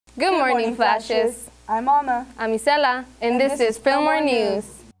Good morning, Flashes. I'm Alma. I'm Isela, and this is Fillmore News.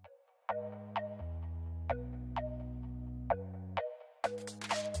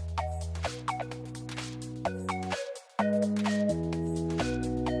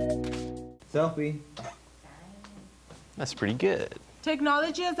 Selfie. That's pretty good.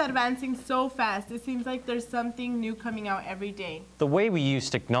 Technology is advancing so fast. It seems like there's something new coming out every day. The way we use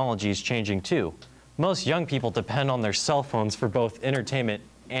technology is changing too. Most young people depend on their cell phones for both entertainment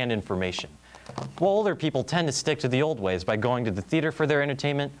and information. While older people tend to stick to the old ways by going to the theater for their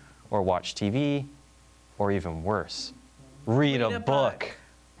entertainment, or watch TV, or even worse, read a book.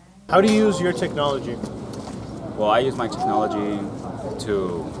 How do you use your technology? Well, I use my technology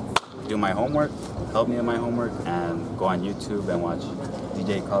to do my homework, help me in my homework, and go on YouTube and watch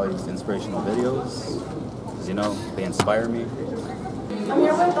DJ Khaled's inspirational videos. Because, you know, they inspire me. I'm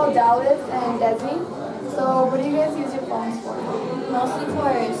here with Odalis and Desi. So what do you guys use your phones for? Mostly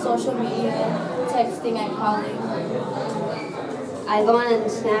for social media, texting and calling. I go on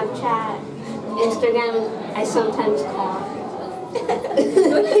Snapchat, Instagram, I sometimes call. Do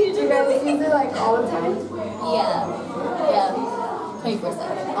you guys use it like all the time? Yeah,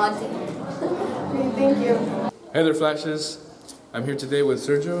 24/7, on day. Okay, thank you. Hey there, Flashes. I'm here today with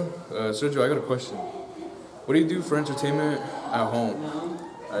Sergio. Sergio, I got a question. What do you do for entertainment at home?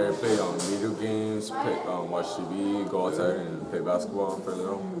 I play video games, watch TV, go outside and play basketball for a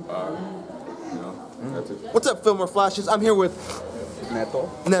little. That's it. What's up, Fillmore Flashes? I'm here with Neto,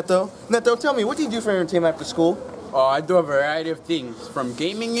 tell me, what do you do for entertainment after school? I do a variety of things, from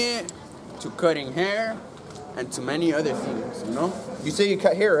gaming it, to cutting hair, and to many other things, you know? You say you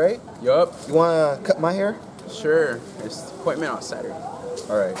cut hair, right? Yup. You want to cut my hair? Sure. It's appointment on Saturday.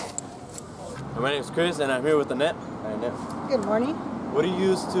 All right. My name's Chris, and I'm here with Annette. Hi, Annette. Good morning. What do you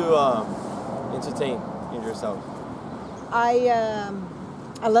use to entertain yourself? I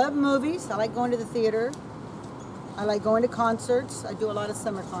love movies. I like going to the theater. I like going to concerts. I do a lot of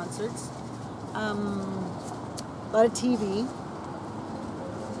summer concerts. A lot of TV.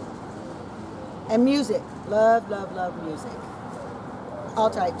 And music. Love music. All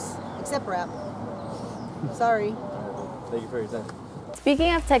types, except rap. Sorry. Thank you for your time.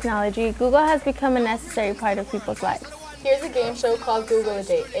 Speaking of technology, Google has become a necessary part of people's lives. Here's a game show called Google a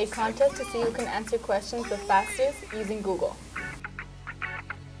Date, a contest to see who can answer questions the fastest using Google.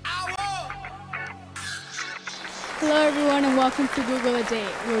 Hello everyone and welcome to Google a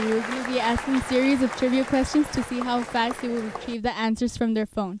Date, where we're going to be asking a series of trivia questions to see how fast they will retrieve the answers from their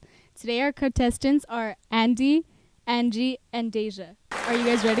phone. Today our contestants are Andy, Angie, and Deja. Are you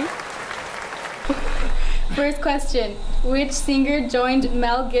guys ready? First question. Which singer joined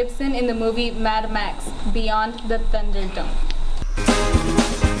Mel Gibson in the movie Mad Max, Beyond the Thunderdome?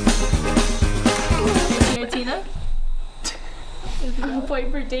 Tina? A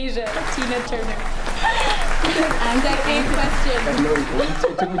point for Deja. Tina Turner. And second question.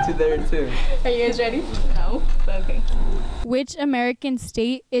 It took me to there too. Are you guys ready? No. Okay. Which American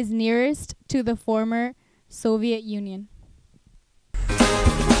state is nearest to the former Soviet Union?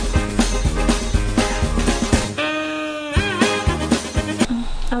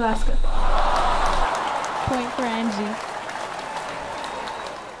 Alaska. Point for Angie.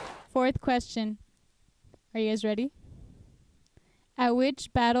 Fourth question. Are you guys ready? At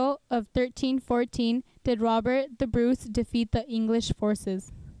which battle of 1314 did Robert the Bruce defeat the English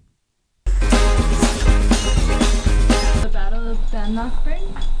forces? The Battle of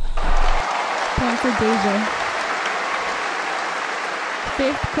Bannockburn. Point for Deja.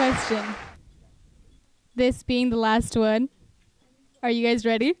 Fifth question. This being the last one. Are you guys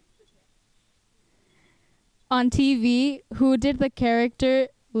ready? On TV, who did the character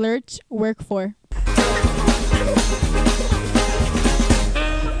Lurch work for? The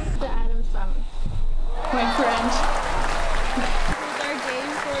Addams Family. Point for Angie. This is our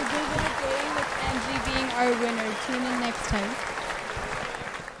game for Google a Day, with Angie being our winner. Tune in next time.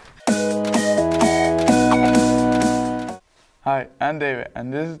 Hi, I'm David,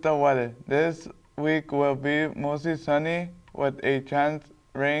 and this is the weather. This week will be mostly sunny with a chance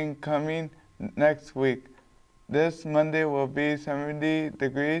rain coming next week. This Monday will be 70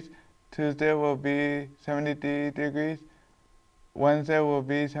 degrees, Tuesday will be 73 degrees, Wednesday will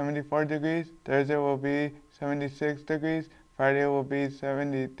be 74 degrees, Thursday will be 76 degrees, Friday will be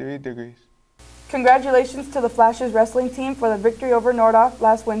 73 degrees. Congratulations to the Flashes wrestling team for the victory over Nordhoff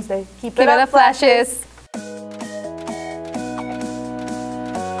last Wednesday. Keep it up, Flashes!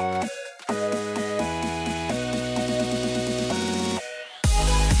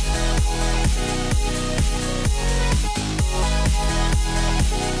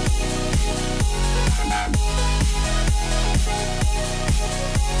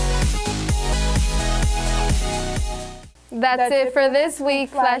 That's it for this week,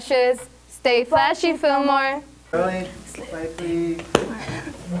 Flashes. Stay flashy, Fillmore. Rolling. Slide, please.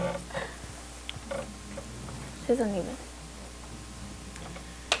 This isn't even.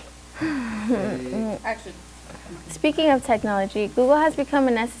 Action. Speaking of technology, Google has become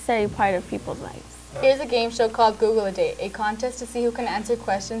a necessary part of people's lives. Here's a game show called Google a Day, a contest to see who can answer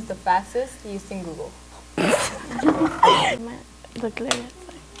questions the fastest using Google.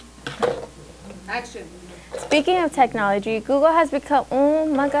 Action. Speaking of technology, Google has become, oh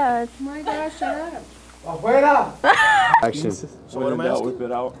my God. Oh my gosh, shut up. Action. So what am I asking? Whip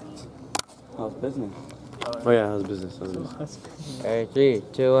it out. How's business? Oh yeah, how's business? How's business? Alright, 3,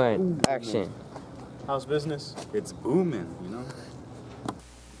 2, 1, action. How's business? It's booming, you know?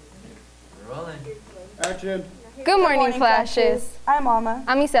 Rolling. Action. Good morning, Flashes. I'm Alma.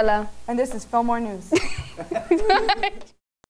 I'm Isela. And this is Fillmore News.